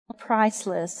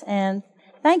priceless. And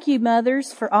thank you,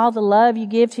 mothers, for all the love you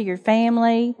give to your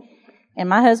family. And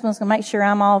my husband's going to make sure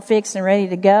I'm all fixed and ready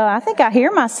to go. I think I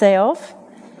hear myself.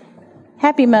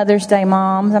 Happy Mother's Day,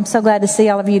 moms. I'm so glad to see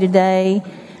all of you today.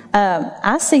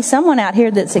 I see someone out here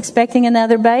that's expecting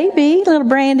another baby, little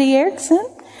Brandy Erickson.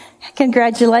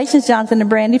 Congratulations, Jonathan and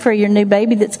Brandy, for your new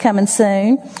baby that's coming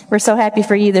soon. We're so happy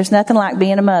for you. There's nothing like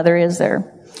being a mother, is there?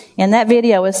 And that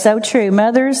video is so true.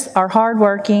 Mothers are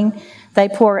hardworking. They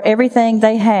pour everything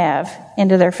they have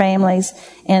into their families,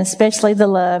 and especially the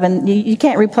love. And you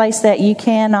can't replace that. You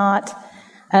cannot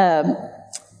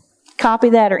copy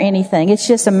that or anything. It's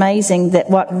just amazing that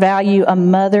what value a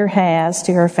mother has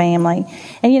to her family.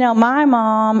 And you know, my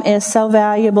mom is so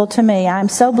valuable to me. I'm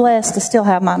so blessed to still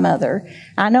have my mother.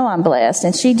 I know I'm blessed.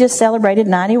 And she just celebrated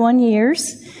 91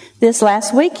 years this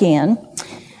last weekend.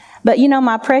 But you know,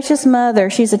 my precious mother,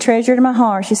 she's a treasure to my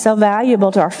heart. She's so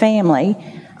valuable to our family.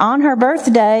 On her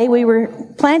birthday, we were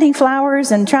planting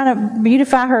flowers and trying to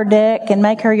beautify her deck and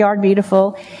make her yard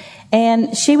beautiful.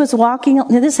 And she was walking,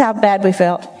 this is how bad we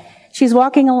felt. She's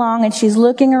walking along and she's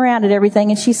looking around at everything,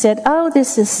 and she said, "Oh,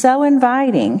 this is so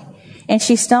inviting." And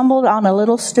she stumbled on a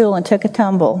little stool and took a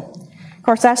tumble. Of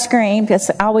course, I screamed, because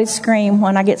I always scream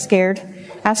when I get scared.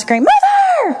 I screamed,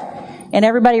 "Mother!" And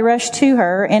everybody rushed to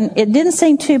her, and it didn't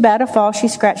seem too bad a fall. She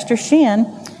scratched her shin.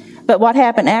 But what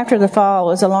happened after the fall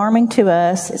was alarming to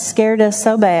us. It scared us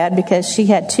so bad because she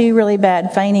had 2 really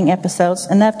bad fainting episodes,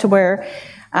 enough to where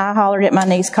I hollered at my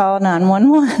niece, "Call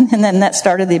 911." And then that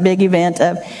started the big event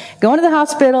of going to the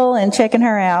hospital and checking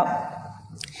her out.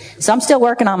 So I'm still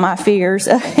working on my fears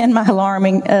and my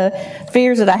alarming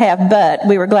fears that I have. But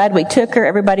we were glad we took her.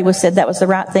 Everybody said that was the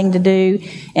right thing to do.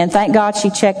 And thank God she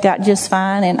checked out just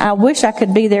fine. And I wish I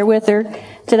could be there with her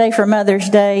today for Mother's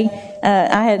Day.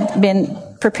 I had been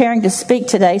preparing to speak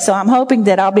today, so I'm hoping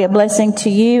that I'll be a blessing to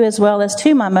you as well as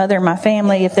to my mother and my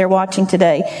family if they're watching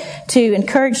today, to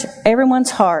encourage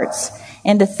everyone's hearts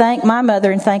and to thank my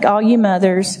mother and thank all you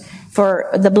mothers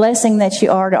for the blessing that you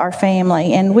are to our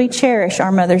family. And we cherish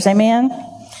our mothers. Amen?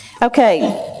 Okay.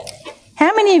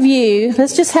 How many of you,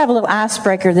 let's just have a little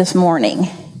icebreaker this morning.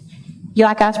 You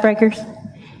like icebreakers?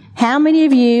 How many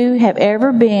of you have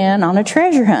ever been on a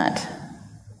treasure hunt?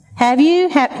 Have you?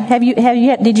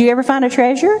 Did you ever find a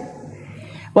treasure?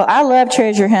 Well, I love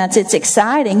treasure hunts. It's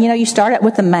exciting. You know, you start out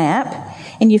with a map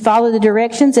and you follow the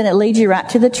directions and it leads you right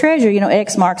to the treasure. You know,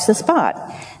 X marks the spot.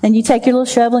 Then you take your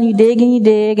little shovel and you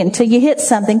dig until you hit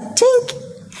something. Tink!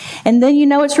 And then you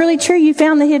know it's really true. You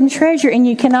found the hidden treasure and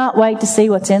you cannot wait to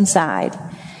see what's inside.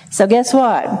 So guess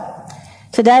what?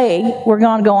 Today, we're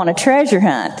going to go on a treasure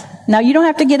hunt. Now, you don't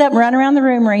have to get up and run around the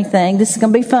room or anything. This is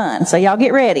going to be fun. So y'all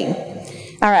get ready.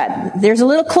 All right, there's a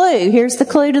little clue. Here's the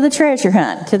clue to the treasure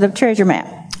hunt, to the treasure map.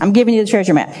 I'm giving you the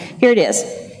treasure map. Here it is.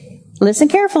 Listen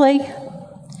carefully.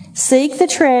 Seek the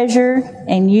treasure,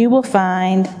 and you will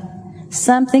find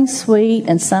something sweet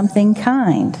and something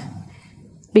kind.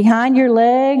 Behind your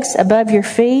legs, above your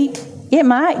feet. It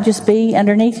might just be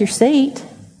underneath your seat.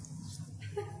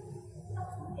 Do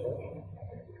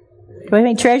we have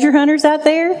any treasure hunters out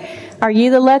there? Are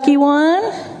you the lucky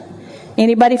one?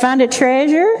 Anybody find a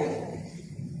treasure?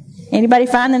 Anybody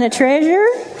finding a treasure?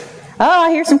 Oh,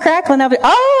 I hear some crackling over there.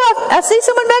 Oh, I see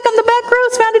someone back on the back row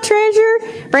found a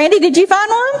treasure. Brandy, did you find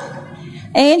one?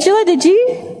 Angela, did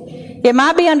you? It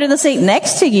might be under the seat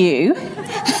next to you.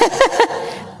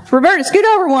 Roberta, scoot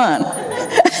over one.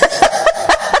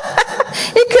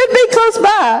 It could be close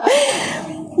by.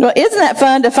 Well, isn't that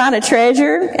fun to find a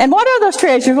treasure? And what are those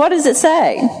treasures? What does it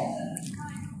say?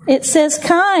 It says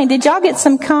kind. Did y'all get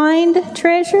some kind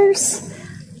treasures?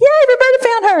 Yay, Roberta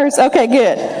found hers. Okay,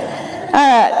 good. All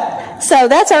right. So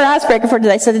that's our icebreaker for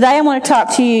today. So today I want to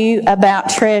talk to you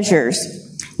about treasures.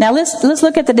 Now let's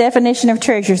look at the definition of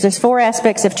treasures. There's 4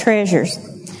 aspects of treasures.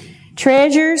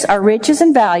 Treasures are riches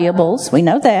and valuables. We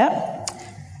know that.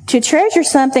 To treasure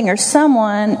something or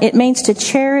someone, it means to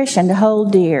cherish and to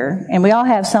hold dear. And we all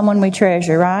have someone we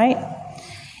treasure, right?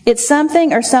 It's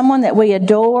something or someone that we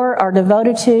adore, are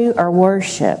devoted to, or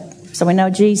worship. So we know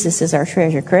Jesus is our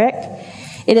treasure, correct?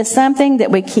 It is something that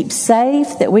we keep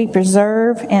safe, that we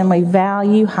preserve, and we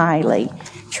value highly.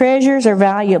 Treasures are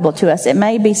valuable to us. It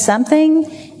may be something,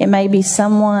 it may be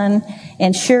someone,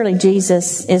 and surely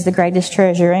Jesus is the greatest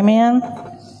treasure. Amen?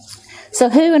 So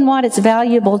who and what is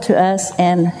valuable to us,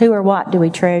 and who or what do we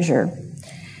treasure?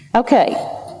 Okay.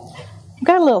 I've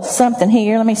got a little something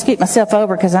here. Let me scoot myself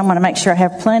over because I want to make sure I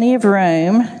have plenty of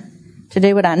room to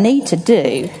do what I need to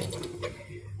do.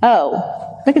 Oh,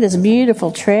 look at this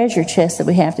beautiful treasure chest that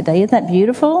we have today. Isn't that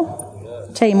beautiful?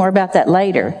 I'll tell you more about that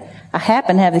later. I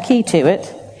happen to have the key to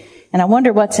it. And I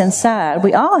wonder what's inside.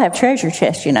 We all have treasure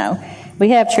chests, you know. We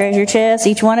have treasure chests.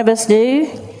 Each one of us do.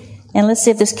 And let's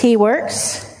see if this key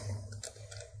works.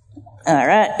 All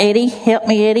right, Eddie. Help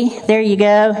me, Eddie. There you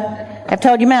go. I've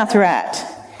told your mouth right.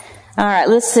 All right,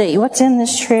 let's see. What's in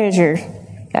this treasure?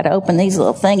 Got to open these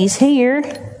little thingies here.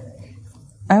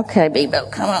 Okay,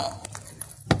 Bebo, come on.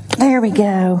 There we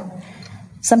go.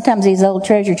 Sometimes these old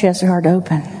treasure chests are hard to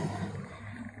open.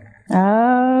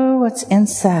 Oh, what's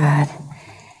inside?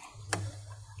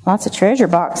 Lots of treasure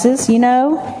boxes, you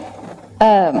know.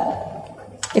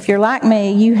 If you're like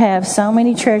me, you have so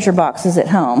many treasure boxes at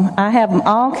home. I have them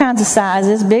all kinds of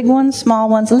sizes, big ones, small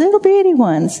ones, little bitty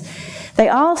ones. They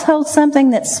all hold something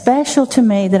that's special to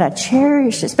me that I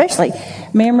cherish, especially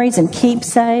memories and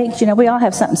keepsakes. You know, we all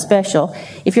have something special.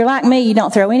 If you're like me, you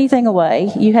don't throw anything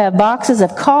away. You have boxes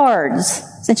of cards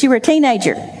since you were a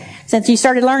teenager, since you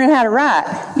started learning how to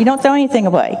write. You don't throw anything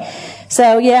away.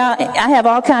 So, yeah, I have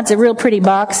all kinds of real pretty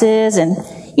boxes, and,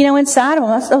 you know, inside of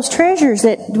them, those treasures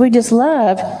that we just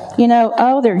love, you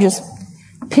know, they're just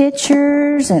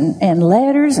pictures and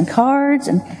letters and cards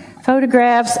and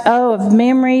photographs, of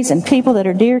memories and people that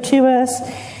are dear to us.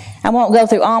 I won't go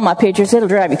through all my pictures. It'll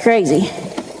drive you crazy.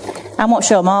 I won't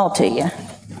show them all to you.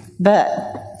 But,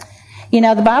 you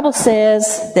know, the Bible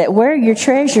says that where your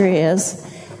treasure is,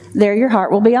 there your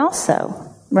heart will be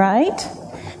also, right?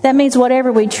 That means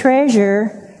whatever we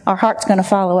treasure, our heart's going to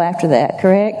follow after that,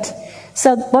 correct?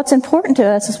 So what's important to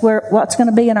us is what's going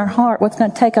to be in our heart, what's going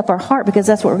to take up our heart, because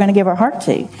that's what we're going to give our heart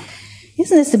to.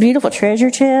 Isn't this a beautiful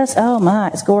treasure chest? Oh my,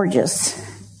 it's gorgeous.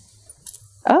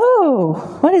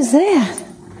 Oh, what is that?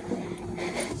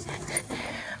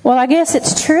 Well, I guess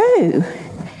it's true.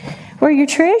 Where your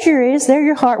treasure is, there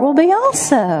your heart will be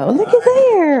also. Look at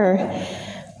there.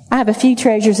 I have a few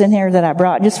treasures in here that I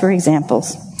brought just for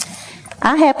examples.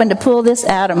 I happened to pull this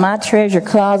out of my treasure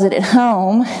closet at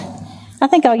home. I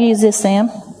think I'll use this, Sam,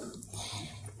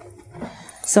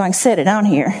 so I can set it on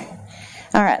here.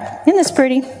 All right. Isn't this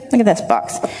pretty? Look at this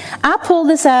box. I pulled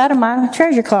this out of my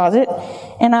treasure closet,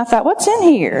 and I thought, what's in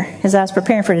here, as I was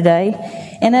preparing for today?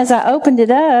 And as I opened it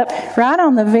up, right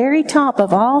on the very top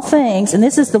of all things, and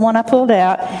this is the one I pulled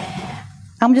out,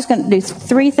 I'm just going to do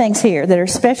 3 things here that are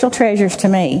special treasures to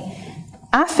me.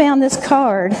 I found this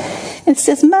card. It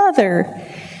says, Mother.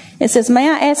 It says, may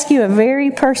I ask you a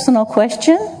very personal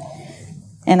question?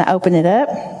 And I open it up,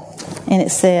 and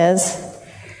it says,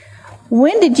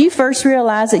 when did you first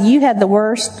realize that you had the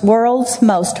world's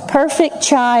most perfect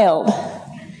child?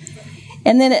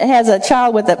 And then it has a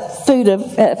child with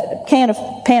a pan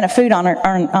of food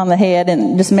on the head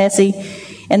and just messy.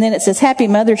 And then it says, Happy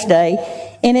Mother's Day.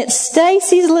 And it's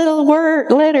Stacy's little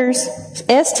letters,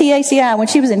 S-T-A-C-I, when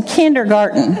she was in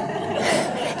kindergarten.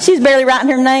 She's barely writing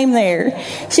her name there.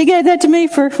 She gave that to me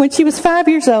for when she was 5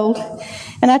 years old.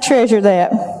 And I treasure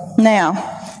that.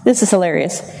 Now, this is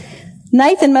hilarious.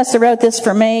 Nathan must have wrote this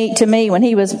to me when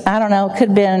he was, I don't know, could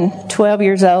have been 12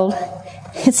 years old.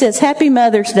 It says, Happy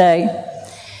Mother's Day.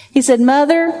 He said,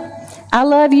 Mother, I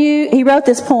love you. He wrote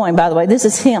this poem, by the way. This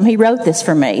is him. He wrote this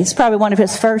for me. It's probably one of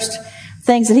his first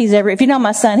things that he's ever, if you know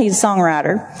my son, he's a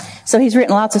songwriter. So he's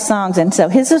written lots of songs. And so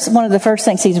his is one of the first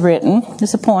things he's written.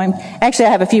 It's a poem. Actually, I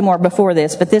have a few more before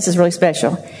this, but this is really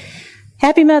special.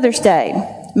 Happy Mother's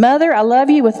Day. Mother, I love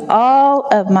you with all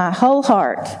of my whole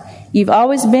heart. You've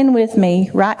always been with me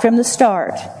right from the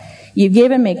start. You've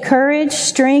given me courage,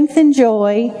 strength, and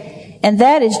joy, and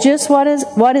that is just what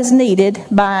is needed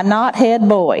by a knothead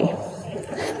boy.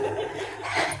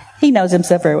 He knows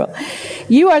himself very well.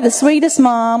 You are the sweetest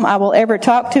mom I will ever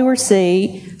talk to or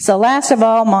see. So last of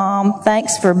all, Mom,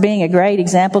 thanks for being a great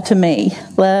example to me.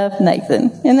 Love,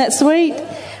 Nathan. Isn't that sweet?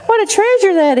 What a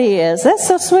treasure that is. That's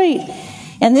so sweet.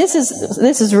 And this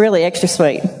is really extra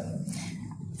sweet.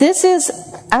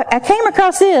 I came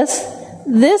across this.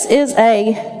 This is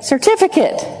a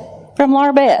certificate from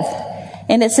Laura Beth.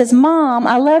 And it says, Mom,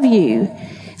 I love you.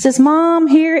 It says, Mom,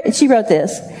 here, she wrote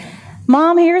this.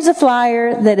 Mom, here's a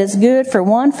flyer that is good for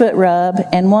 1 foot rub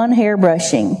and 1 hair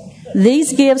brushing.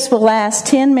 These gifts will last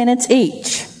 10 minutes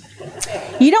each.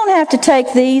 You don't have to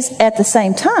take these at the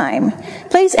same time.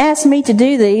 Please ask me to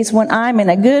do these when I'm in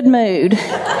a good mood.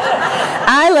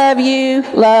 I love you.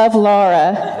 Love,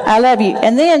 Laura. I love you.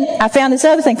 And then I found this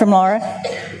other thing from Laura.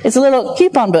 It's a little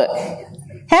coupon book.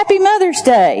 Happy Mother's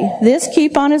Day. This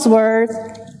coupon is worth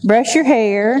brush your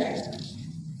hair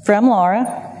from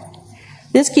Laura.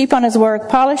 This coupon is worth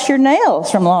polish your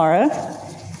nails from Laura.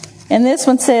 And this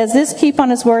one says this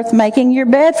coupon is worth making your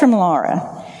bed from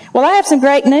Laura. Well, I have some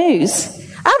great news.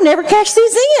 I've never cashed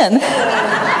these in.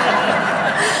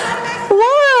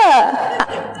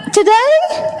 Laura,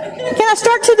 today? Can I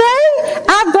start today?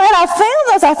 I'm glad I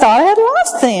found those. I thought I had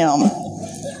lost them.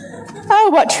 Oh,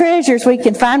 what treasures we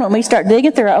can find when we start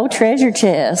digging through our old treasure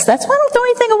chest. That's why I don't throw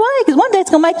anything away, because one day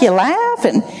it's going to make you laugh,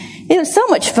 and it was so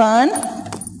much fun.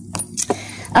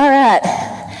 All right.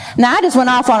 Now, I just went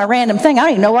off on a random thing. I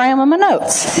don't even know where I am on my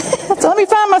notes. So let me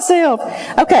find myself.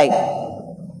 Okay.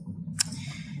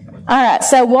 All right.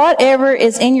 So whatever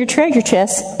is in your treasure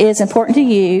chest is important to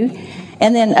you.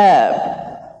 And then,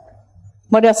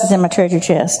 what else is in my treasure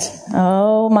chest?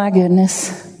 Oh, my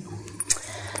goodness.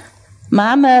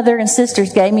 My mother and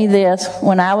sisters gave me this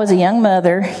when I was a young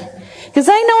mother, because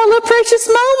they know I love precious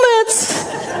moments.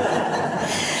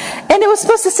 And it was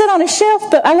supposed to sit on a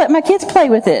shelf, but I let my kids play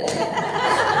with it.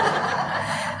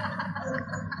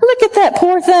 Look at that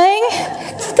poor thing.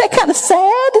 Isn't that kind of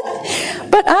sad?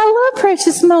 But I love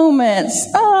precious moments.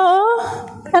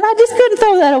 Oh, and I just couldn't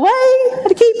throw that away. I had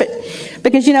to keep it.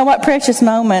 Because you know what? Precious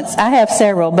moments, I have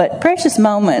several, but precious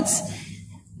moments,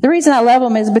 the reason I love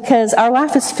them is because our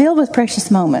life is filled with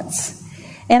precious moments.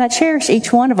 And I cherish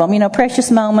each one of them. You know, precious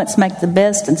moments make the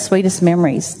best and sweetest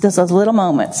memories. Just those little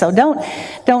moments. So don't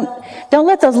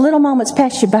let those little moments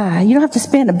pass you by. You don't have to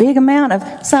spend a big amount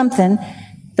of something.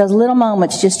 Those little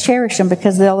moments, just cherish them,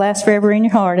 because they'll last forever in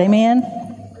your heart. Amen?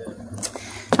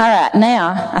 All right,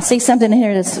 now, I see something in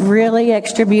here that's really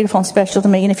extra beautiful and special to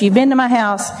me. And if you've been to my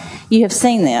house, you have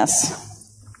seen this.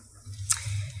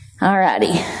 All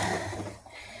righty.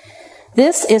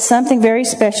 This is something very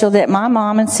special that my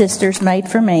mom and sisters made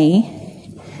for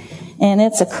me. And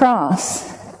it's a cross.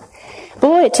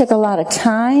 Boy, it took a lot of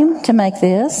time to make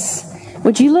this.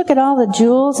 Would you look at all the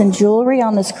jewels and jewelry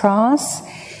on this cross?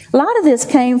 A lot of this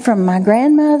came from my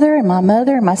grandmother and my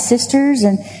mother and my sisters,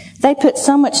 and they put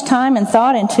so much time and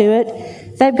thought into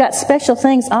it. They've got special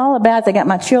things all about it. They got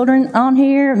my children on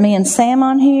here, me and Sam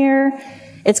on here.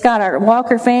 It's got our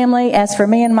Walker family. As for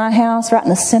me and my house, right in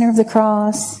the center of the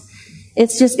cross. Of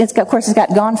course, it's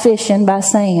got Gone Fishing by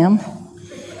Sam.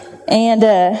 And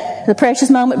The Precious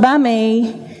Moment by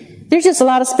me. There's just a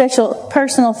lot of special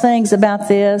personal things about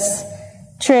this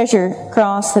treasure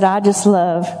cross that I just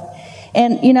love.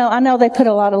 And, you know, I know they put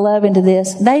a lot of love into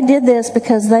this. They did this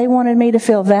because they wanted me to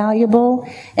feel valuable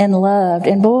and loved.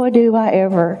 And boy, do I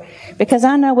ever. Because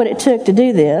I know what it took to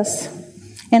do this.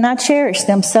 And I cherish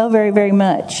them so very, very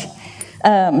much.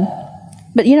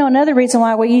 But, you know, another reason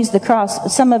why we use the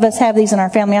cross, some of us have these in our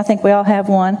family. I think we all have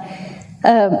one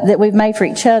that we've made for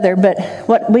each other. But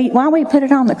why we put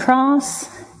it on the cross,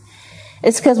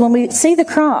 it's because when we see the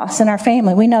cross in our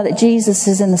family, we know that Jesus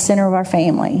is in the center of our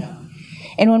family.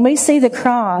 And when we see the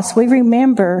cross, we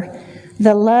remember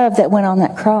the love that went on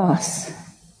that cross.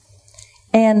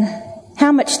 And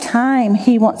how much time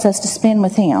He wants us to spend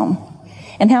with Him.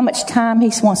 And how much time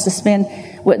He wants to spend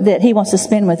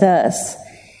with us.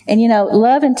 And you know,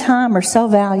 love and time are so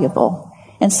valuable.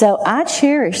 And so I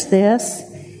cherish this.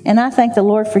 And I thank the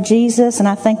Lord for Jesus. And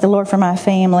I thank the Lord for my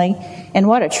family. And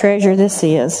what a treasure this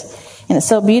is. And it's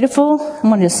so beautiful. I'm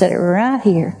going to just set it right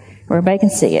here where everybody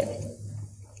can see it.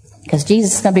 Because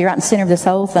Jesus is going to be right in the center of this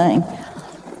whole thing.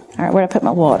 All right, where did I put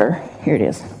my water? Here it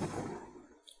is.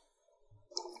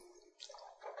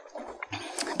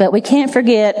 But we can't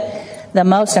forget the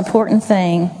most important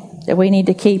thing that we need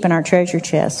to keep in our treasure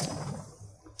chest.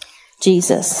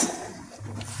 Jesus.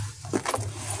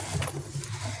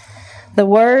 The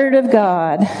Word of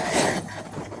God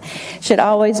should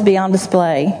always be on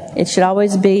display. It should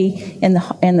always be in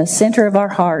the center of our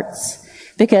hearts.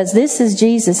 Because this is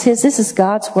Jesus. This is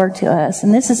God's Word to us.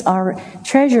 And this is our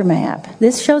treasure map.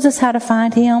 This shows us how to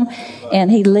find Him. And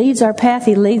He leads our path.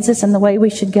 He leads us in the way we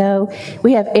should go.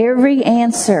 We have every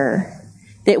answer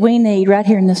that we need right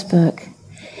here in this book.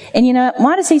 And you know,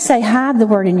 why does He say hide the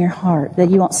Word in your heart that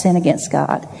you won't sin against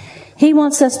God? He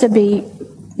wants us to be,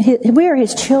 we are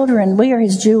His children. We are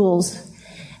His jewels.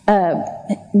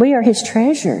 We are His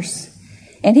treasures.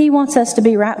 And He wants us to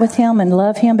be right with Him and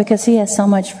love Him because He has so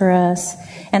much for us.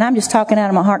 And I'm just talking out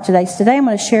of my heart today. So today I'm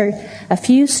going to share a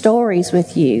few stories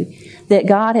with you that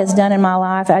God has done in my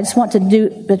life. I just want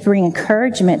to bring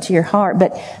encouragement to your heart.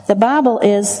 But the Bible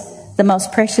is the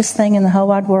most precious thing in the whole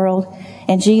wide world.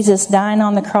 And Jesus dying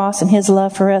on the cross and His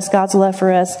love for us, God's love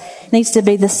for us, needs to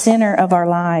be the center of our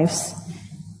lives.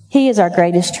 He is our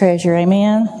greatest treasure.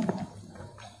 Amen.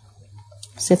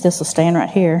 See if this will stand right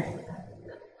here.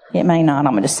 It may not.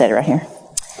 I'm going to just set it right here.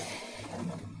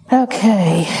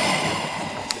 Okay.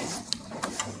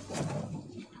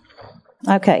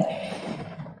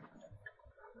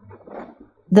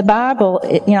 The Bible,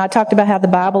 you know, I talked about how the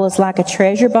Bible is like a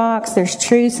treasure box. There's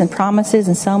truths and promises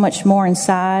and so much more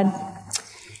inside.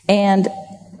 And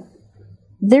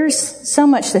there's so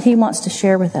much that He wants to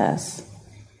share with us.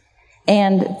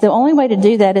 And the only way to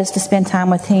do that is to spend time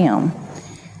with Him.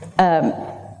 I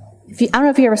don't know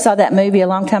if you ever saw that movie a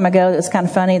long time ago that was kind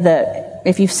of funny. That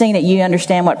if you've seen it, you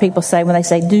understand what people say when they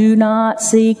say, "Do not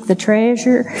seek the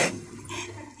treasure."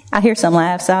 I hear some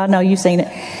laughs, so I know you've seen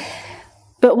it.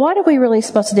 But what are we really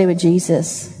supposed to do with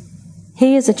Jesus?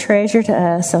 He is a treasure to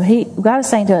us. So God is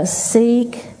saying to us,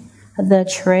 seek the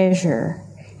treasure.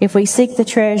 If we seek the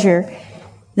treasure,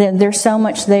 then there's so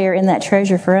much there in that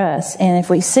treasure for us. And if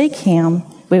we seek Him,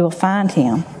 we will find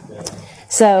Him.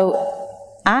 So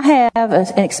I have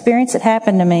an experience that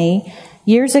happened to me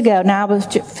years ago. Now,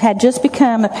 had just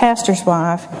become a pastor's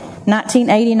wife,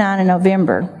 1989 in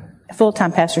November.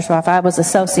 Full-time pastor's wife. I was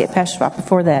associate pastor's wife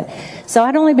before that. So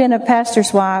I'd only been a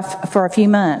pastor's wife for a few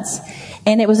months.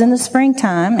 And it was in the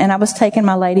springtime, and I was taking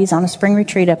my ladies on a spring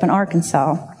retreat up in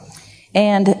Arkansas.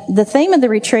 And the theme of the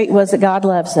retreat was that God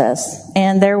loves us.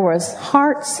 And there was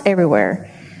hearts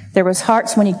everywhere. There was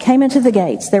hearts when you came into the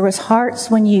gates. There was hearts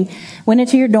when you went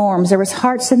into your dorms. There was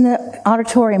hearts in the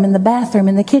auditorium, in the bathroom,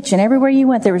 in the kitchen. Everywhere you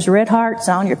went, there was red hearts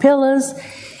on your pillows.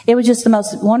 It was just the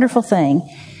most wonderful thing.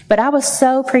 But I was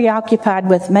so preoccupied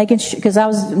with making sure, because I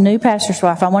was a new pastor's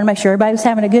wife, I wanted to make sure everybody was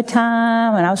having a good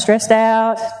time, and I was stressed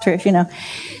out,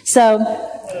 So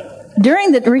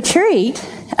during the retreat,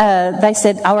 they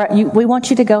said, all right, we want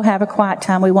you to go have a quiet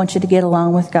time. We want you to get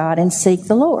alone with God and seek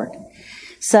the Lord.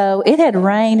 So it had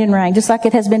rained and rained, just like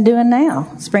it has been doing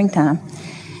now, springtime.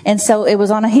 And so it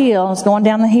was on a hill. I was going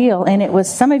down the hill, and it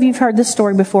was, some of you have heard this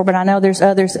story before, but I know there's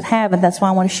others that haven't. That's why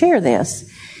I want to share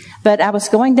this. But I was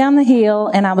going down the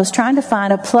hill, and I was trying to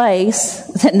find a place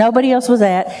that nobody else was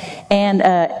at, and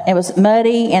it was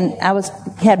muddy, and I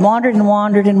had wandered and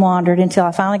wandered and wandered until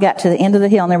I finally got to the end of the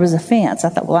hill, and there was a fence. I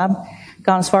thought, well, I've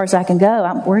gone as far as I can go.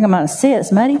 Where am I going to sit?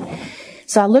 It's muddy.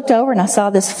 So I looked over, and I saw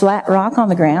this flat rock on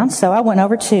the ground, so I went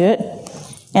over to it,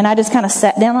 and I just kind of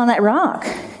sat down on that rock.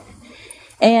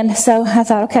 And so I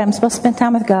thought, okay, I'm supposed to spend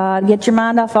time with God, get your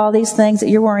mind off all these things that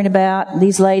you're worrying about.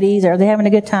 These ladies, are they having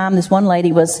a good time? This one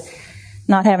lady was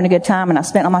not having a good time, and I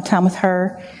spent all my time with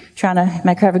her, trying to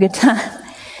make her have a good time.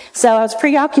 So I was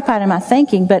preoccupied in my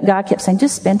thinking, but God kept saying,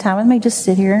 just spend time with me, just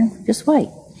sit here and just wait.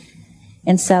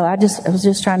 And so I was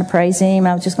just trying to praise Him.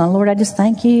 I was just going, Lord, I just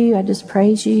thank you. I just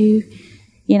praise you.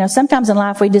 You know, sometimes in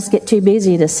life we just get too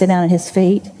busy to sit down at His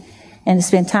feet and to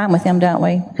spend time with Him, don't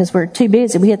we? Because we're too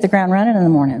busy. We hit the ground running in the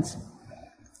mornings.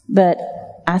 But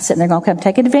I was sitting there going, come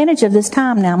take advantage of this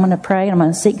time now. I'm going to pray and I'm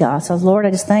going to seek God. So, Lord,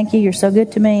 I just thank you. You're so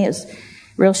good to me. It was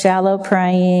real shallow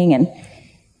praying. And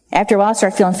after a while, I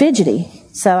started feeling fidgety.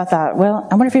 So I thought, well,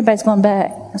 I wonder if anybody's going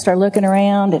back. I started looking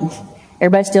around, and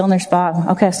everybody's still in their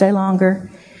spot. Okay, I'll stay longer.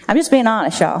 I'm just being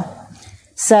honest, y'all.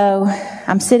 So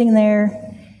I'm sitting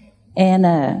there, and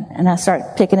I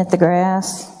start picking at the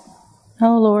grass.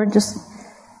 Oh, Lord, just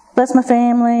bless my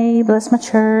family, bless my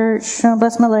church,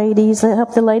 bless my ladies.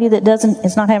 Help the lady that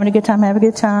is not having a good time have a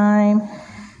good time.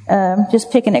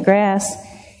 Just picking at grass.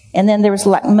 And then there was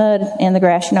like mud in the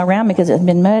grass, around me because it had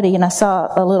been muddy. And I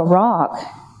saw a little rock.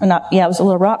 It was a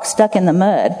little rock stuck in the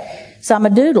mud. So I'm a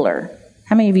doodler.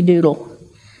 How many of you doodle?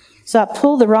 So I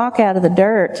pulled the rock out of the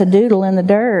dirt to doodle in the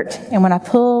dirt. And when I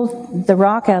pulled the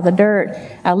rock out of the dirt,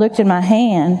 I looked in my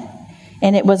hand,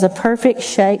 and it was a perfect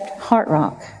shaped heart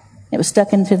rock. It was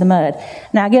stuck into the mud.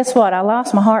 Now, guess what? I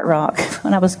lost my heart rock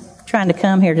when I was trying to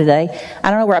come here today.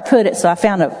 I don't know where I put it, so I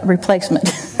found a replacement.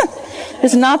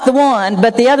 It's not the one,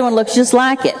 but the other one looks just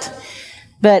like it.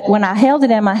 But when I held it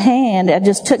in my hand, it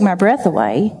just took my breath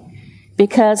away,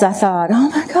 because I thought, oh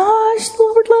my gosh, the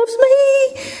Lord loves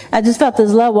me. I just felt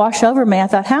this love wash over me. I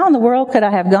thought, how in the world could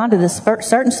I have gone to this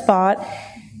certain spot,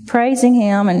 praising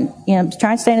Him and,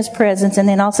 trying to stay in His presence, and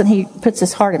then all of a sudden He puts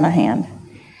His heart in my hand.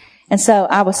 And so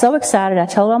I was so excited. I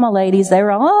told all my ladies. They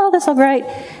were all, oh, that's so great.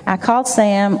 I called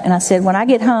Sam, and I said, when I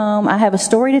get home, I have a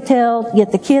story to tell.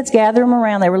 Get the kids, gather them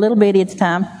around. They were little bitty at the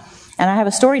time. And I have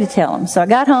a story to tell them. So I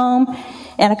got home,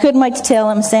 and I couldn't wait to tell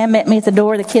them. Sam met me at the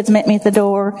door. The kids met me at the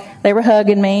door. They were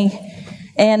hugging me.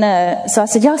 And so I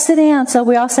said, y'all sit down. So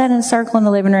we all sat in a circle in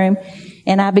the living room,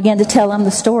 and I began to tell them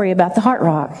the story about the heart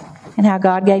rock and how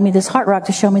God gave me this heart rock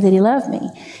to show me that He loved me.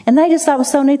 And they just thought it was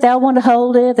so neat. They all wanted to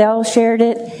hold it. They all shared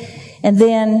it. And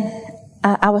then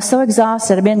I was so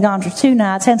exhausted. I'd been gone for 2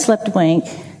 nights, hadn't slept a wink.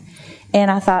 And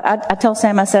I thought, I told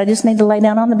Sam, I said, I just need to lay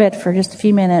down on the bed for just a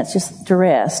few minutes just to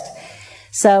rest.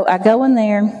 So I go in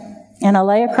there, and I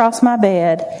lay across my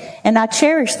bed, and I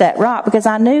cherished that rock because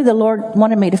I knew the Lord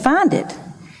wanted me to find it.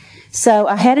 So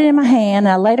I had it in my hand,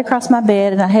 and I laid across my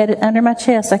bed, and I had it under my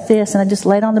chest like this, and I just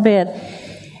laid on the bed.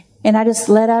 And I just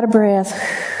let out a breath,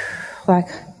 like,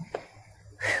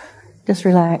 just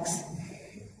relax.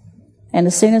 And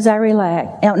as soon as I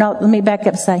relaxed, no, let me back up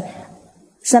and say,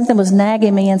 something was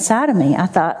nagging me inside of me. I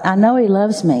thought, I know He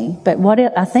loves me, but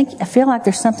I feel like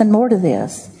there's something more to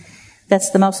this.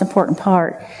 That's the most important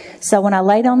part. So when I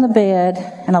laid on the bed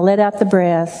and I let out the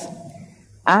breath,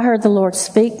 I heard the Lord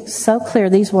speak so clear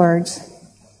these words.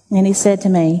 And He said to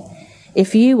me,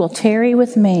 if you will tarry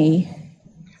with me,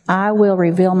 I will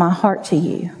reveal my heart to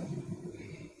you.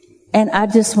 And I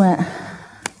just went,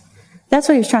 that's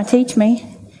what He was trying to teach me.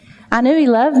 I knew He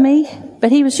loved me,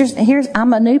 but He was just,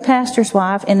 I'm a new pastor's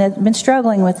wife and I've been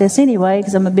struggling with this anyway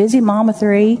because I'm a busy mom of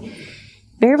 3.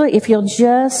 Beverly, if you'll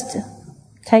just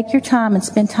take your time and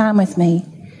spend time with me,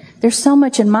 there's so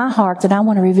much in my heart that I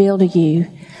want to reveal to you,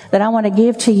 that I want to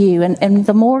give to you. And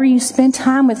the more you spend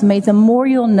time with me, the more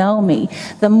you'll know me,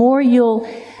 the more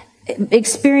you'll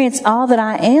experience all that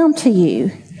I am to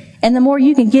you, and the more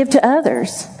you can give to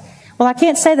others. Well, I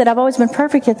can't say that I've always been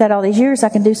perfect at that all these years. I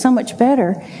can do so much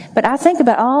better. But I think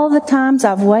about all the times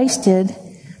I've wasted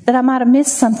that I might have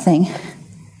missed something.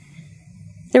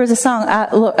 There was a song,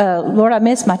 Lord, I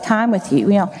miss my time with you.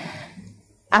 You know,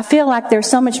 I feel like there's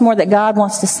so much more that God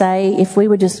wants to say if we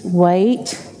would just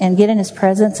wait and get in His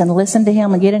presence and listen to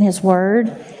Him and get in His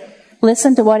Word.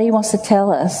 Listen to what He wants to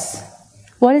tell us.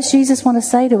 What does Jesus want to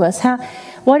say to us?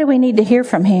 What do we need to hear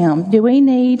from Him? Do we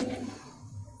need...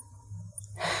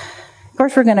 Of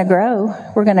course, we're going to grow.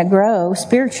 We're going to grow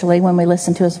spiritually when we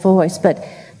listen to His voice. But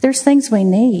there's things we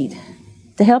need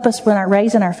to help us when we're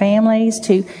raising our families,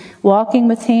 to walking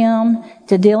with Him,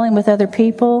 to dealing with other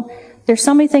people. There's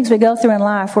so many things we go through in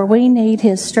life where we need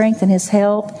His strength and His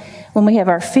help. When we have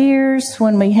our fears,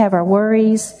 when we have our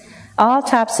worries, all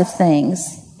types of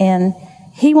things. And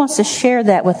He wants to share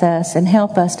that with us and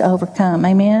help us to overcome.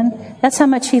 Amen? That's how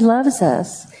much He loves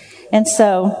us. And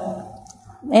so,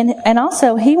 and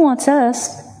also He wants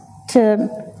us to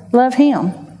love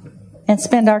Him and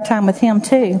spend our time with Him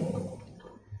too.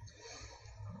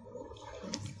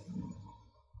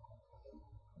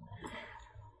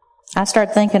 I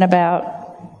start thinking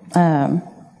about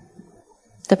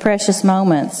the precious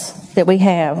moments that we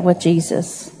have with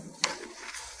Jesus.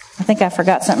 I think I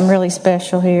forgot something really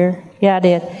special here. Yeah, I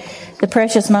did. The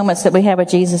precious moments that we have with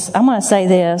Jesus. I'm going to say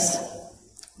this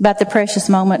about the precious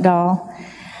moment doll.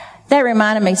 That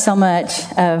reminded me so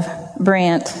much of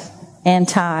Brent and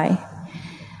Ty.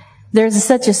 There's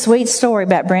such a sweet story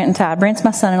about Brent and Ty. Brent's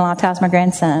my son-in-law, Ty's my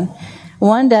grandson.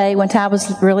 One day when Ty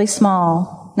was really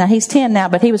small, now he's 10 now,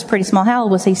 but he was pretty small. How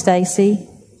old was he, Stacy?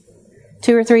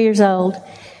 2 or 3 years old.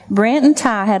 Brent and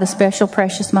Ty had a special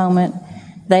precious moment.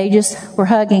 They just were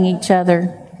hugging each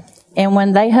other. And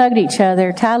when they hugged each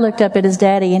other, Ty looked up at his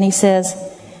daddy and he says,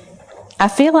 I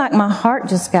feel like my heart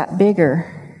just got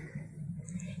bigger.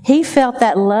 He felt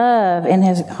that love in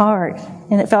his heart,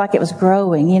 and it felt like it was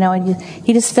growing, you know, and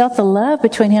he just felt the love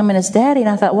between him and his daddy. And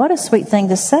I thought, what a sweet thing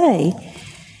to say.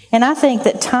 And I think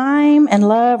that time and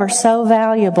love are so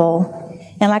valuable.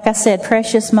 And like I said,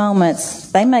 precious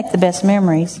moments, they make the best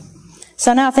memories.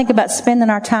 So now I think about spending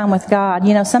our time with God.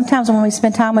 You know, sometimes when we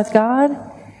spend time with God,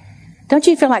 don't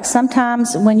you feel like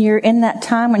sometimes when you're in that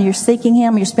time, when you're seeking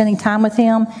Him, you're spending time with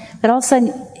Him, that all of a sudden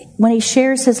when He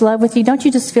shares His love with you, don't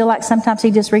you just feel like sometimes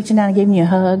He's just reaching down and giving you a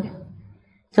hug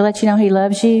to let you know He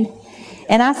loves you?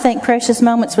 And I think precious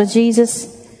moments with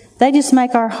Jesus, they just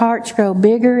make our hearts grow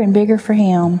bigger and bigger for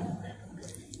Him.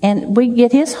 And we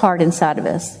get His heart inside of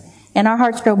us. And our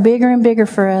hearts grow bigger and bigger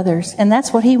for others. And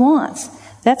that's what He wants.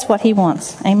 That's what He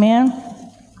wants. Amen?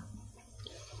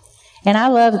 And I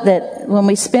love that when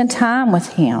we spend time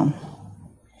with Him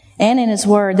and in His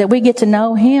Word, that we get to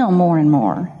know Him more and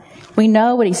more. We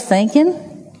know what He's thinking,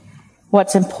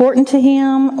 what's important to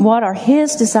Him, what are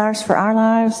His desires for our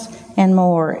lives, and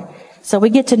more. So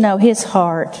we get to know His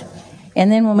heart. And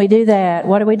then when we do that,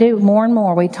 what do? More and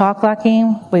more. We talk like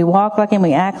Him, we walk like Him,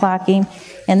 we act like Him.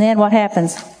 And then what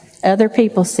happens? Other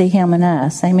people see Him in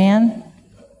us. Amen?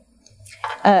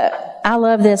 I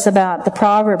love this about the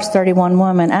Proverbs 31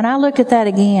 woman. And I looked at that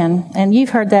again. And you've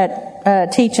heard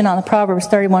that teaching on the Proverbs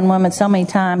 31 woman so many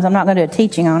times. I'm not going to do a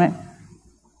teaching on it.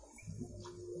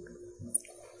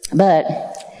 But,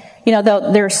 you know,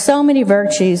 there are so many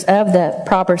virtues of the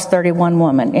Proverbs 31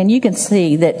 woman. And you can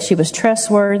see that she was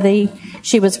trustworthy,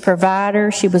 she was a provider,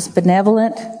 she was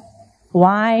benevolent,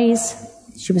 wise,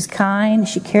 she was kind,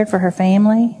 she cared for her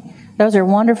family. Those are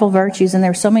wonderful virtues, and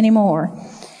there are so many more.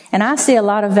 And I see a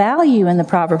lot of value in the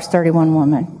Proverbs 31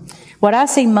 woman. What I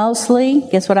see mostly,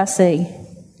 guess what I see?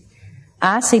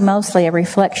 I see mostly a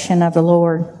reflection of the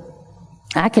Lord.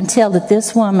 I can tell that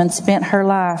this woman spent her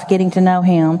life getting to know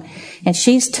Him, and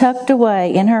she's tucked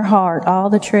away in her heart all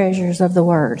the treasures of the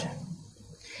Word.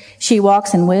 She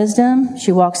walks in wisdom.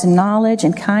 She walks in knowledge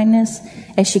and kindness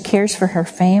as she cares for her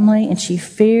family, and she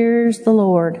fears the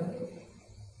Lord.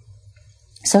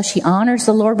 So she honors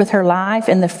the Lord with her life,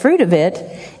 and the fruit of it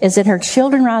is that her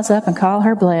children rise up and call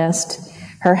her blessed.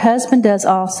 Her husband does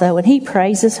also, and he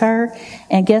praises her.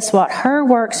 And guess what? Her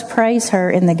works praise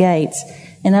her in the gates.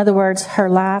 In other words, her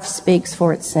life speaks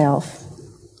for itself.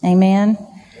 Amen.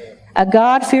 A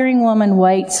God-fearing woman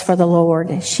waits for the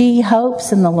Lord. She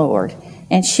hopes in the Lord,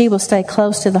 and she will stay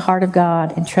close to the heart of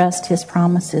God and trust His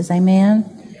promises.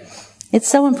 Amen. It's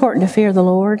so important to fear the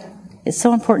Lord. It's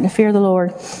so important to fear the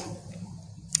Lord.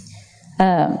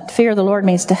 Fear of the Lord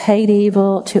means to hate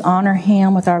evil, to honor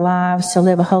Him with our lives, to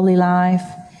live a holy life.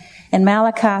 In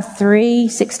Malachi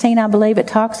 3:16, I believe, it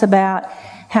talks about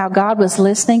how God was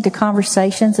listening to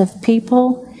conversations of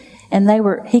people, and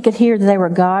He could hear that they were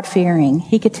God-fearing.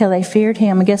 He could tell they feared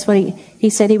Him. And guess what He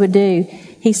said He would do?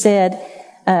 He said,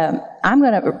 I'm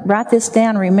going to write this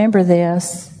down, remember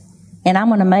this, and I'm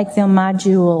going to make them my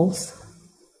jewels.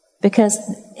 Because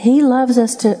He loves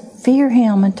us to fear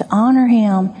Him and to honor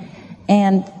Him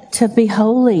and to be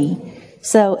holy.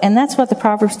 So, and that's what the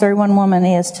Proverbs 31 woman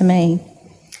is to me.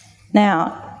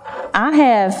 Now, I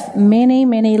have many,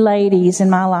 many ladies in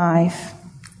my life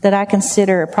that I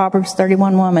consider a Proverbs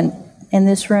 31 woman in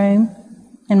this room,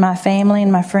 in my family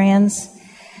and my friends.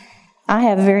 I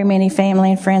have very many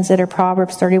family and friends that are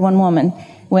Proverbs 31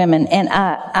 women. And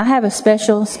I have a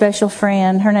special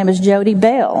friend. Her name is Jody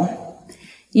Bell.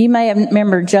 You may have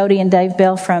remembered Jody and Dave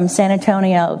Bell from San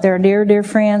Antonio. They're dear, dear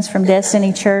friends from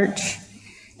Destiny Church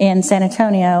in San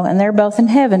Antonio, and they're both in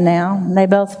heaven now. They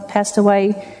both passed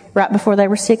away right before they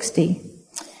were 60.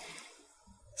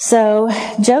 So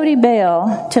Jody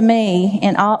Bell, to me,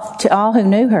 and to all who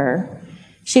knew her,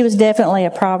 she was definitely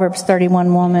a Proverbs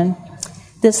 31 woman.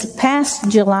 This past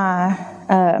July,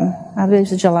 I believe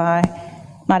it was July,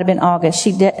 might have been August,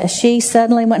 she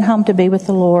suddenly went home to be with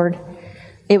the Lord.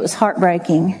 It was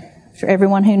heartbreaking for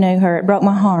everyone who knew her. It broke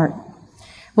my heart.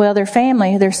 Well, their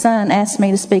family, their son, asked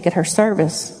me to speak at her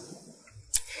service.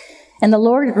 And the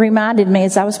Lord reminded me,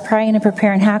 as I was praying and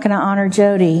preparing, how can I honor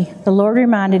Jody? The Lord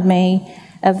reminded me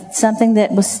of something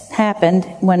that happened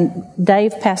when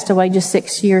Dave passed away just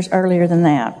 6 years earlier than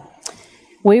that.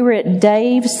 We were at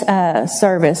Dave's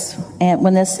service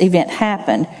when this event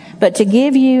happened. But to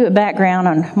give you a background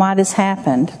on why this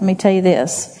happened, let me tell you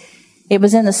this. It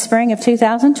was in the spring of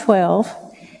 2012,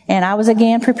 and I was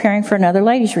again preparing for another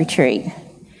ladies' retreat.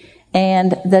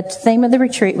 And the theme of the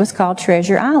retreat was called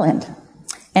Treasure Island.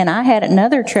 And I had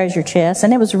another treasure chest,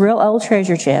 and it was a real old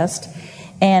treasure chest,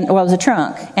 it was a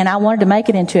trunk, and I wanted to make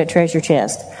it into a treasure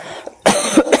chest.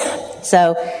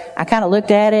 So I kind of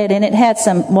looked at it, and it had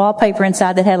some wallpaper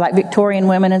inside that had like Victorian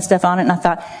women and stuff on it, and I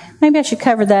thought, maybe I should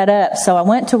cover that up. So I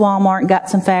went to Walmart and got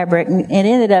some fabric, and it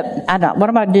ended up, I thought, what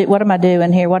am I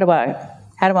doing here?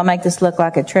 How do I make this look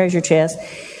like a treasure chest?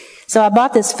 So I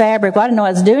bought this fabric. Well, I didn't know what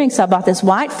I was doing, so I bought this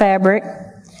white fabric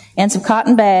and some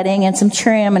cotton batting and some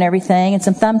trim and everything and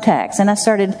some thumbtacks. And I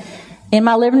started in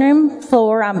my living room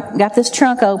floor. I got this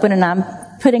trunk open, and I'm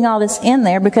putting all this in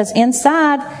there because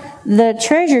inside the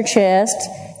treasure chest,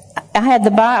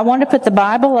 I wanted to put the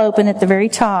Bible open at the very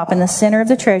top in the center of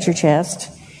the treasure chest.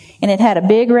 And it had a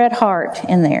big red heart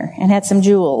in there and had some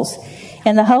jewels.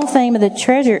 And the whole theme of the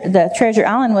treasure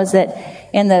island was that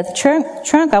in the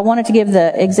trunk, I wanted to give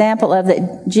the example of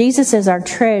that Jesus is our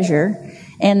treasure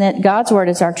and that God's Word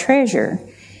is our treasure.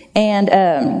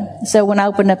 And so when I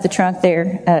opened up the trunk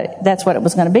there, that's what it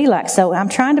was going to be like. So I'm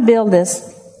trying to build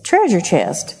this treasure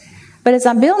chest. But as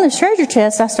I'm building this treasure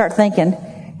chest, I start thinking,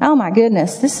 oh my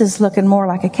goodness, this is looking more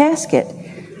like a casket.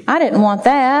 I didn't want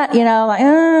that, what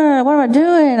am I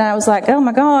doing? And I was like, oh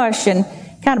my gosh, and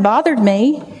kind of bothered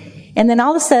me. And then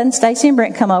all of a sudden, Stacy and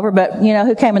Brent come over, but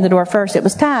who came in the door first? It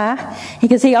was Ty,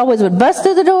 because he always would bust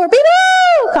through the door,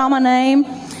 beep-oo, call my name.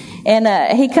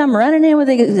 And he come running in with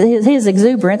his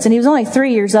exuberance, and he was only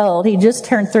 3 years old. He just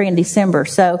turned 3 in December,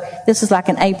 so this is like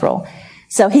in April.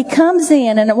 So he comes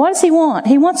in, and what does he want?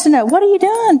 He wants to know, what are you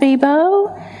doing,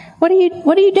 Bebo? What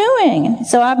are you doing?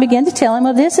 So I began to tell him,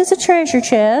 well, this is a treasure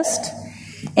chest,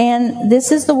 and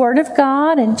this is the Word of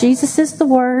God, and Jesus is the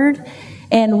Word,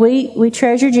 and we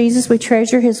treasure Jesus, we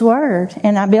treasure His Word,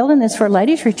 and I'm building this for a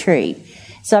ladies' retreat.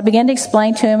 So I began to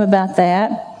explain to him about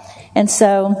that, and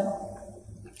so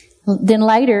then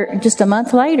later, just a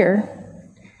month later,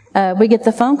 we get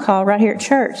the phone call right here at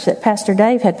church that Pastor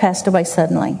Dave had passed away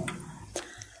suddenly.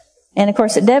 And of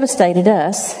course, it devastated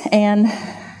us, and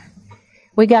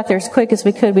we got there as quick as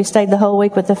we could. We stayed the whole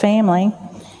week with the family.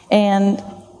 And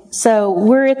so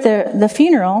we're at the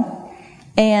funeral,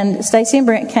 And Stacy and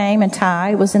Brent came, and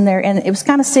Ty was in there, and it was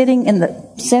kind of sitting in the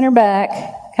center back,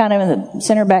 kind of in the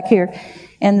center back here.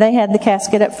 And they had the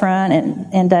casket up front,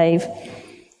 and Dave.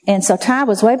 And so Ty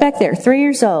was way back there, 3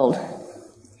 years old.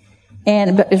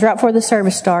 And it was right before the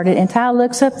service started. And Ty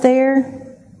looks up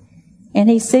there, and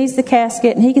he sees the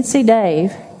casket, and he can see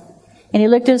Dave. And he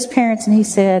looked at his parents, and he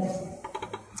said,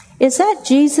 "Is that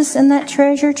Jesus in that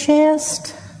treasure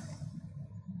chest?"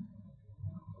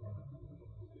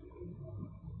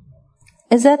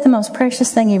 Is that the most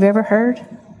precious thing you've ever heard?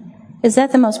 Is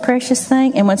that the most precious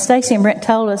thing? And when Stacy and Brent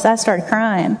told us, I started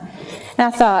crying. And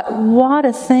I thought, what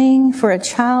a thing for a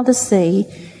child to see.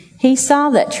 He saw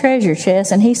that treasure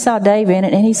chest, and he saw Dave in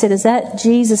it, and he said, "Is that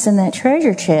Jesus in that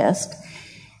treasure chest?"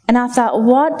 And I thought,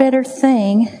 what better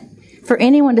thing for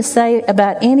anyone to say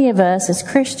about any of us as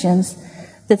Christians,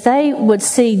 that they would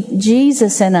see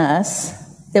Jesus in us,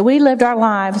 that we lived our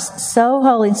lives so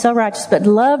holy and so righteous, but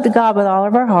loved God with all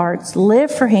of our hearts,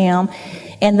 lived for Him,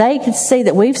 and they could see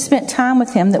that we've spent time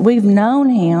with Him, that we've known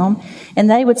Him, and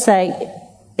they would say,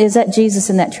 "Is that Jesus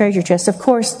in that treasure chest?" Of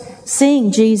course,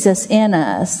 seeing Jesus in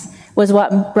us was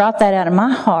what brought that out of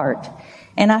my heart.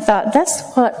 And I thought, that's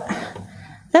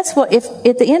what, if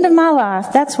at the end of my life,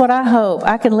 that's what I hope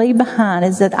I can leave behind,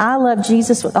 is that I love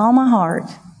Jesus with all my heart,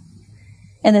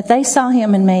 and that they saw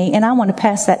Him in me, and I want to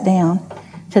pass that down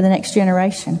to the next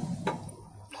generation.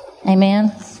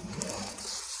 Amen.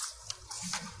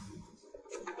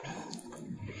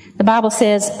 The Bible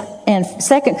says in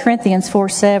 2 Corinthians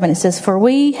 4:7, it says, "For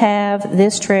we have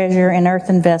this treasure in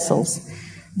earthen vessels,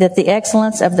 that the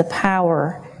excellence of the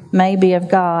power may be of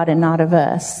God and not of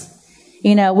us."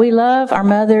 You know, we love our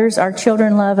mothers, our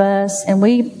children love us, and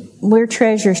we're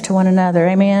treasures to one another.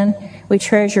 Amen. We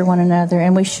treasure one another,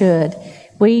 and we should.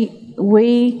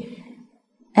 We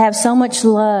have so much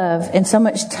love and so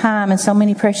much time and so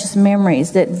many precious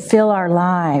memories that fill our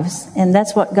lives, and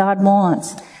that's what God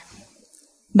wants.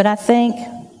 But I think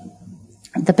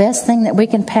the best thing that we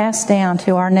can pass down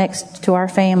to our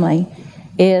family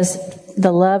is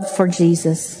the love for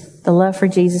Jesus. The love for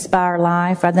Jesus by our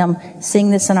life, by them seeing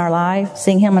this in our life,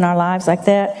 seeing Him in our lives like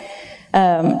that.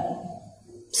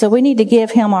 So we need to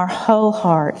give Him our whole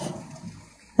heart.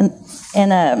 And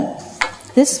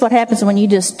this is what happens when you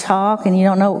just talk and you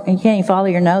don't know, and you can't even follow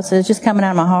your notes. So it's just coming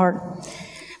out of my heart.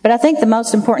 But I think the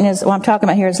most important is what I'm talking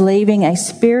about here is leaving a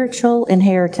spiritual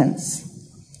inheritance.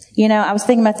 You know, I was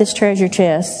thinking about this treasure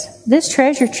chest. This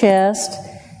treasure chest,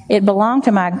 it belonged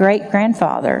to my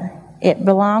great-grandfather. It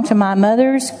belonged to my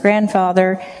mother's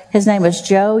grandfather. His name was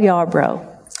Joe Yarbrough.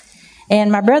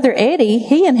 And my brother Eddie,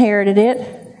 he inherited it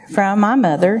from my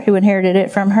mother, who inherited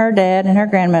it from her dad and her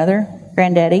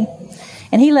granddaddy.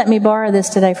 And he let me borrow this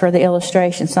today for the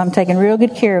illustration, so I'm taking real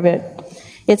good care of it.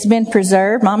 It's been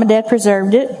preserved. Mom and Dad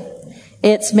preserved it.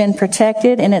 It's been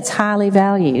protected, and it's highly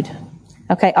valued.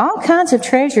 Okay, all kinds of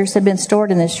treasures have been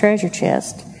stored in this treasure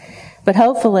chest. But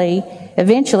hopefully,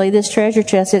 eventually, this treasure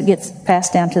chest, it gets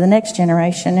passed down to the next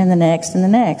generation and the next and the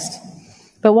next.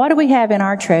 But what do we have in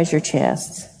our treasure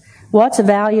chests? What's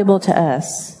valuable to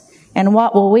us? And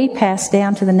what will we pass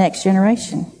down to the next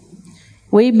generation?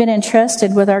 We've been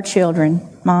entrusted with our children,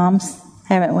 moms,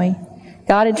 haven't we?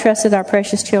 God entrusted our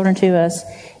precious children to us,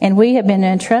 and we have been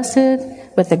entrusted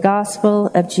with the gospel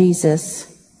of Jesus.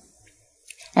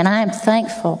 And I am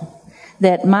thankful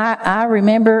that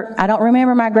I don't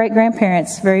remember my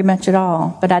great-grandparents very much at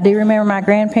all, but I do remember my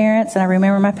grandparents, and I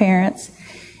remember my parents.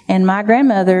 And my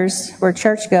grandmothers were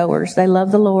churchgoers. They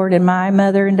loved the Lord, and my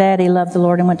mother and daddy loved the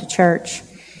Lord and went to church.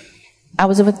 I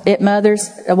was at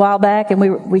Mother's a while back,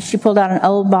 and she pulled out an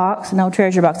old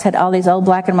treasure box, had all these old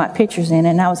black and white pictures in it,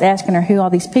 and I was asking her who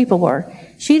all these people were.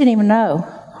 She didn't even know,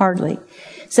 hardly.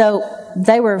 So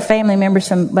they were family members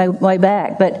from way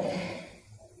back, but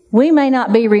we may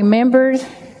not be remembered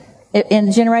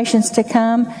in generations to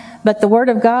come, but the Word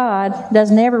of God does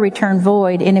never return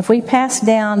void. And if we pass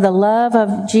down the love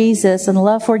of Jesus and the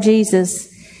love for Jesus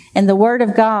and the Word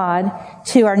of God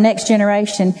to our next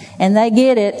generation, and they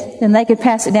get it, then they could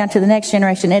pass it down to the next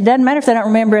generation. It doesn't matter if they don't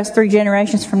remember us 3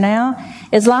 generations from now.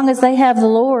 As long as they have the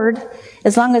Lord,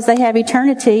 as long as they have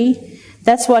eternity,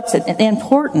 that's what's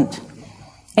important.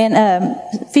 And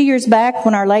a few years back,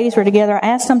 when our ladies were together, I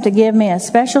asked them to give me a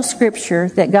special scripture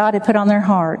that God had put on their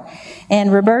heart.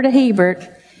 And Roberta Hebert,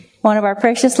 one of our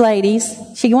precious ladies,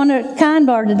 she won a kind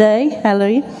bar today.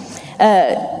 Hallelujah.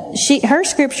 Her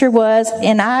scripture was,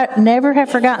 and I never have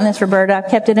forgotten this, Roberta.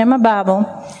 I've kept it in my Bible,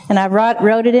 and I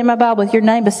wrote it in my Bible with your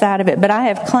name beside of it. But I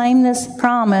have claimed this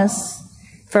promise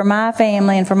for my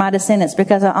family and for my descendants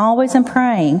because I always am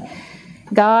praying,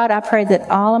 God, I pray that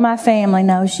all of my family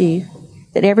knows you,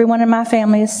 that everyone in my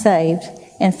family is saved,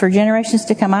 and for generations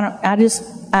to come. I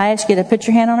ask you to put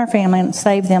your hand on our family and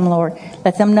save them, Lord.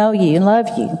 Let them know you and love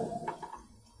you.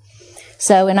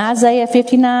 So in Isaiah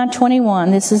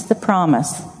 59:21, this is the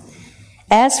promise.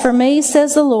 As for me,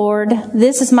 says the Lord,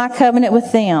 this is my covenant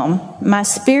with them. My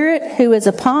spirit who is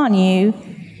upon you,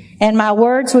 and my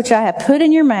words which I have put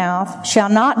in your mouth shall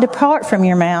not depart from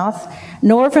your mouth,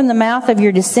 nor from the mouth of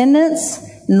your descendants,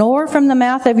 nor from the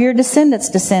mouth of your descendants'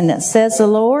 descendants, says the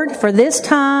Lord, from this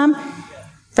time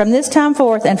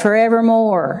forth and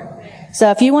forevermore. So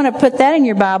if you want to put that in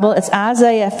your Bible, it's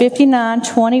Isaiah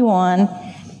 59:21.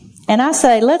 And I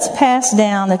say, let's pass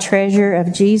down the treasure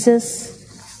of Jesus,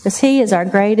 because He is our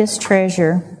greatest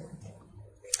treasure.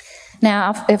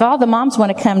 Now, if all the moms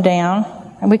want to come down,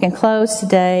 and we can close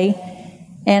today,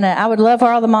 and I would love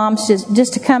for all the moms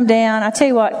just to come down. I tell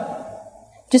you what,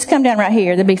 just come down right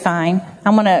here. They'll be fine.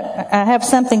 I have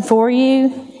something for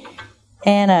you,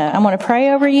 and I'm going to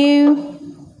pray over you.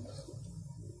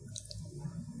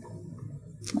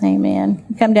 Amen.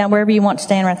 Come down wherever you want to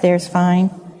stand. Right there is fine.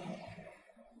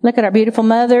 Look at our beautiful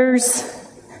mothers.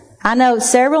 I know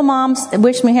several moms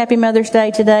wished me Happy Mother's Day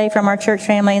today from our church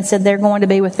family and said they're going to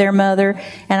be with their mother.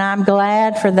 And I'm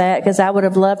glad for that, because I would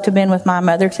have loved to have been with my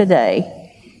mother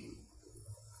today.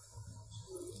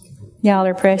 Y'all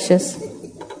are precious.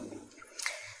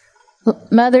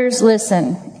 Mothers,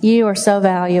 listen, you are so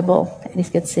valuable. It's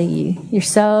good to see you. You're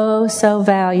so, so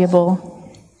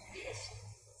valuable.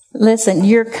 Listen,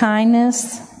 your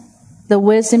kindness, the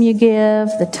wisdom you give,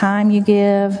 the time you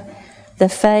give, the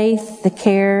faith, the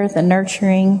care, the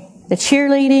nurturing, the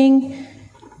cheerleading,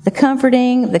 the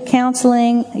comforting, the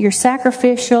counseling, your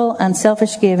sacrificial,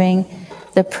 unselfish giving,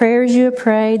 the prayers you have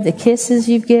prayed, the kisses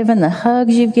you've given, the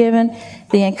hugs you've given,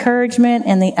 the encouragement,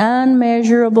 and the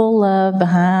unmeasurable love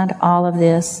behind all of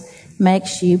this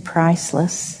makes you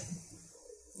priceless.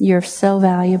 You're so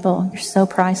valuable. You're so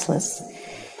priceless.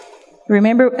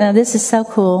 Remember, now this is so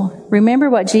cool. Remember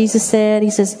what Jesus said?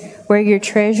 He says, where your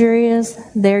treasure is,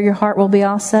 there your heart will be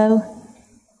also.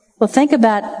 Well, think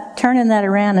about turning that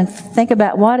around and think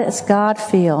about, what does God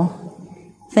feel?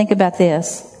 Think about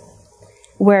this.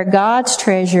 Where God's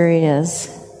treasure is,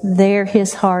 there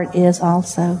His heart is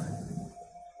also.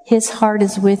 His heart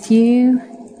is with you.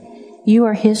 You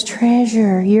are His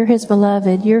treasure. You're His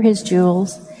beloved. You're His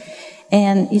jewels.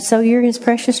 And so you're His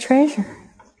precious treasure.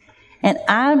 And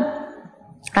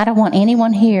I don't want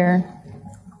anyone here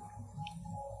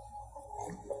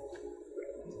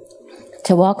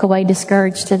to walk away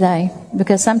discouraged today,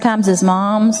 because sometimes as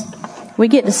moms, we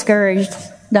get discouraged,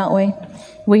 don't we?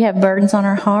 We have burdens on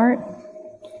our heart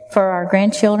for our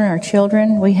grandchildren, our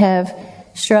children. We have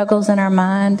struggles in our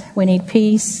mind. We need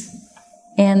peace.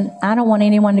 And I don't want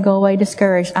anyone to go away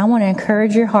discouraged. I want to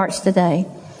encourage your hearts today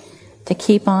to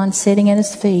keep on sitting at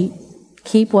His feet.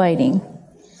 Keep waiting.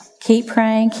 Keep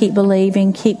praying, keep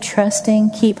believing, keep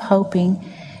trusting, keep hoping,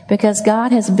 because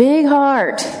God has a big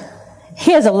heart.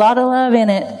 He has a lot of love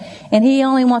in it, and He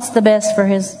only wants the best for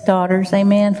His daughters,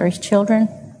 amen, for His children.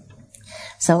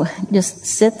 So just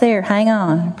sit there, hang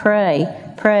on, pray,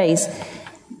 praise,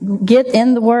 get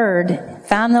in the Word,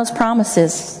 find those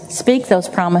promises, speak those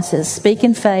promises, speak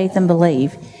in faith and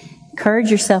believe.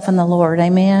 Encourage yourself in the Lord,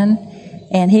 amen,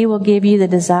 and He will give you the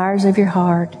desires of your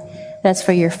heart. That's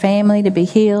for your family to be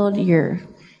healed, your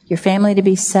family to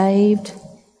be saved,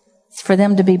 for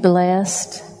them to be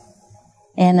blessed.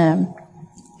 And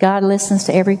God listens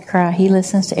to every cry. He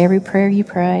listens to every prayer you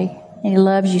pray. And He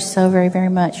loves you so very, very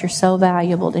much. You're so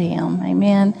valuable to Him.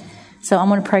 Amen. So I'm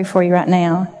going to pray for you right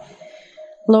now.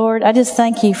 Lord, I just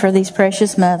thank You for these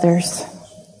precious mothers.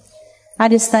 I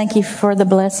just thank You for the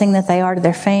blessing that they are to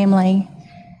their family.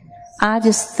 I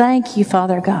just thank You,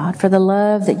 Father God, for the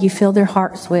love that You fill their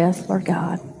hearts with, Lord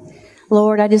God.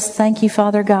 Lord, I just thank You,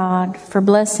 Father God, for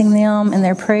blessing them in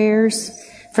their prayers,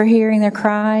 for hearing their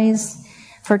cries,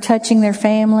 for touching their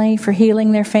family, for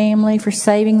healing their family, for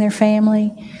saving their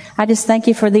family. I just thank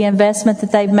You for the investment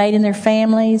that they've made in their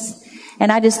families.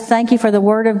 And I just thank You for the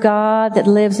Word of God that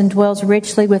lives and dwells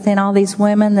richly within all these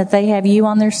women, that they have You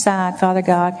on their side, Father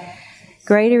God.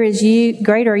 Greater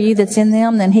are You that's in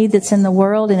them than he that's in the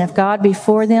world. And if God be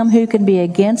for them, who can be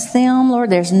against them? Lord,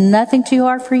 there's nothing too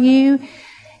hard for You.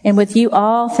 And with You,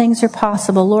 all things are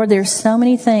possible. Lord, there's so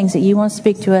many things that You want to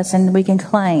speak to us and we can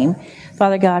claim.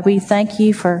 Father God, we thank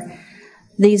You for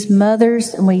these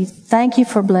mothers, and we thank You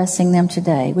for blessing them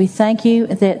today. We thank You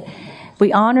that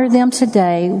we honor them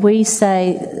today. We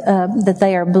say that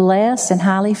they are blessed and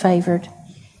highly favored.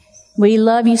 We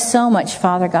love You so much,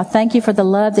 Father God. Thank You for the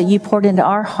love that You poured into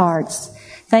our hearts.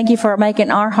 Thank You for making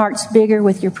our hearts bigger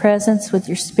with Your presence, with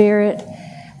Your Spirit.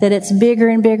 that it's bigger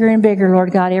and bigger and bigger,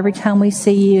 Lord God, every time we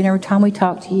see you and every time we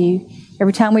talk to you.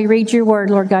 Every time we read your word,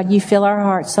 Lord God, you fill our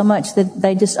hearts so much that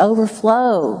they just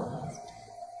overflow.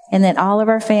 And that all of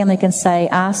our family can say,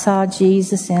 I saw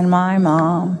Jesus in my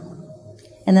mom.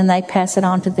 And then they pass it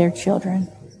on to their children.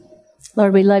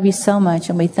 Lord, we love you so much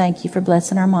and we thank you for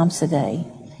blessing our moms today.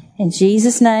 In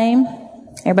Jesus' name,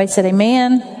 everybody said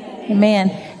amen.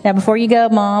 Amen. Now before you go,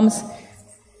 moms,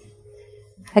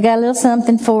 I got a little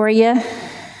something for you.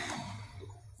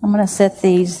 I'm going to set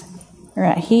these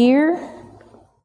right here.